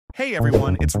Hey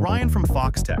everyone, it's Ryan from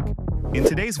Foxtecc. In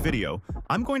today's video,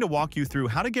 I'm going to walk you through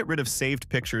how to get rid of saved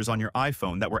pictures on your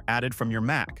iPhone that were added from your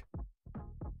Mac.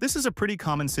 This is a pretty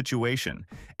common situation,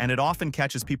 and it often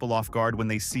catches people off guard when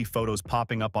they see photos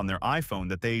popping up on their iPhone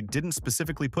that they didn't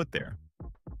specifically put there.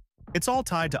 It's all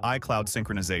tied to iCloud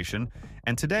synchronization,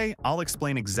 and today I'll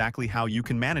explain exactly how you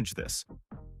can manage this.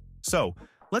 So,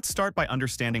 let's start by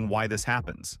understanding why this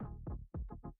happens.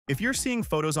 If you're seeing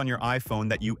photos on your iPhone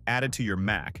that you added to your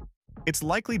Mac, it's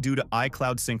likely due to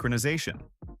iCloud synchronization.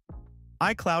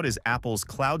 iCloud is Apple's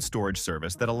cloud storage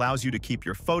service that allows you to keep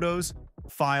your photos,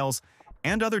 files,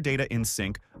 and other data in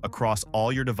sync across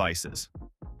all your devices.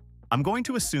 I'm going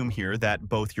to assume here that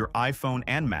both your iPhone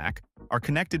and Mac are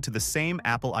connected to the same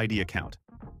Apple ID account.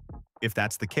 If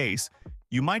that's the case,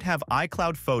 you might have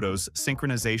iCloud Photos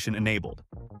synchronization enabled,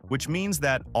 which means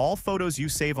that all photos you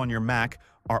save on your Mac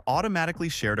are automatically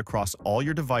shared across all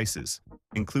your devices,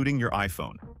 including your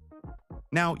iPhone.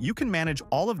 Now, you can manage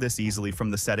all of this easily from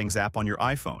the Settings app on your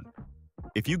iPhone.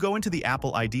 If you go into the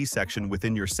Apple ID section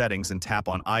within your settings and tap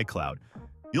on iCloud,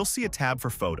 you'll see a tab for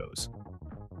Photos.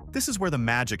 This is where the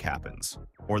magic happens,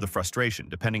 or the frustration,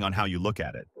 depending on how you look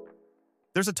at it.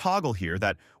 There's a toggle here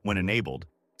that, when enabled,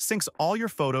 syncs all your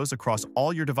photos across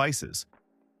all your devices.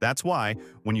 That's why,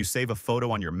 when you save a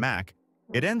photo on your Mac,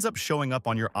 it ends up showing up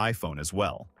on your iPhone as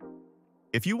well.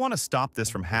 If you want to stop this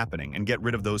from happening and get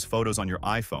rid of those photos on your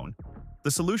iPhone,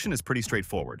 the solution is pretty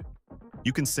straightforward.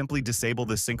 You can simply disable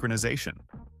this synchronization.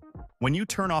 When you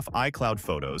turn off iCloud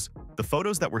Photos, the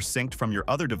photos that were synced from your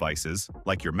other devices,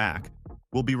 like your Mac,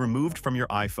 will be removed from your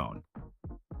iPhone.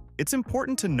 It's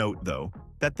important to note, though,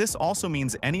 that this also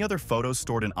means any other photos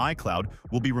stored in iCloud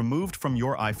will be removed from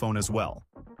your iPhone as well.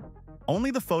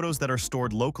 Only the photos that are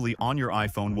stored locally on your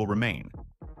iPhone will remain.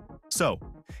 So,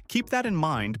 keep that in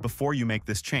mind before you make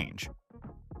this change.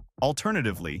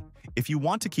 Alternatively, if you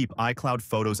want to keep iCloud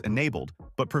Photos enabled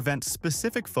but prevent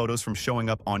specific photos from showing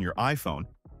up on your iPhone,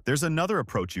 there's another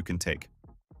approach you can take.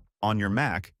 On your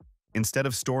Mac, instead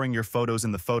of storing your photos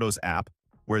in the Photos app,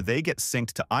 where they get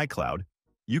synced to iCloud,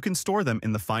 you can store them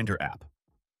in the Finder app.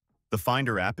 The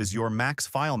Finder app is your Mac's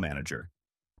file manager,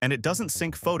 and it doesn't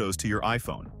sync photos to your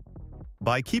iPhone.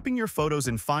 By keeping your photos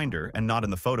in Finder and not in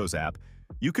the Photos app,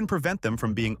 you can prevent them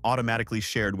from being automatically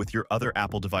shared with your other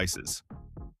Apple devices.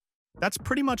 That's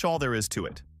pretty much all there is to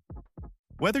it.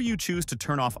 Whether you choose to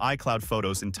turn off iCloud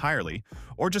Photos entirely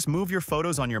or just move your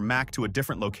photos on your Mac to a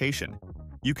different location,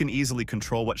 you can easily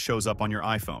control what shows up on your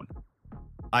iPhone.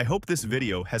 I hope this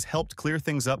video has helped clear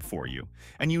things up for you,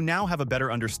 and you now have a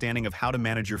better understanding of how to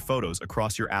manage your photos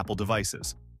across your Apple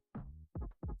devices.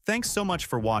 Thanks so much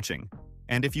for watching,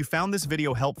 and if you found this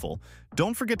video helpful,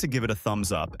 don't forget to give it a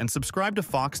thumbs up and subscribe to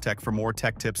Foxtecc for more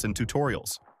tech tips and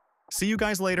tutorials. See you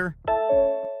guys later!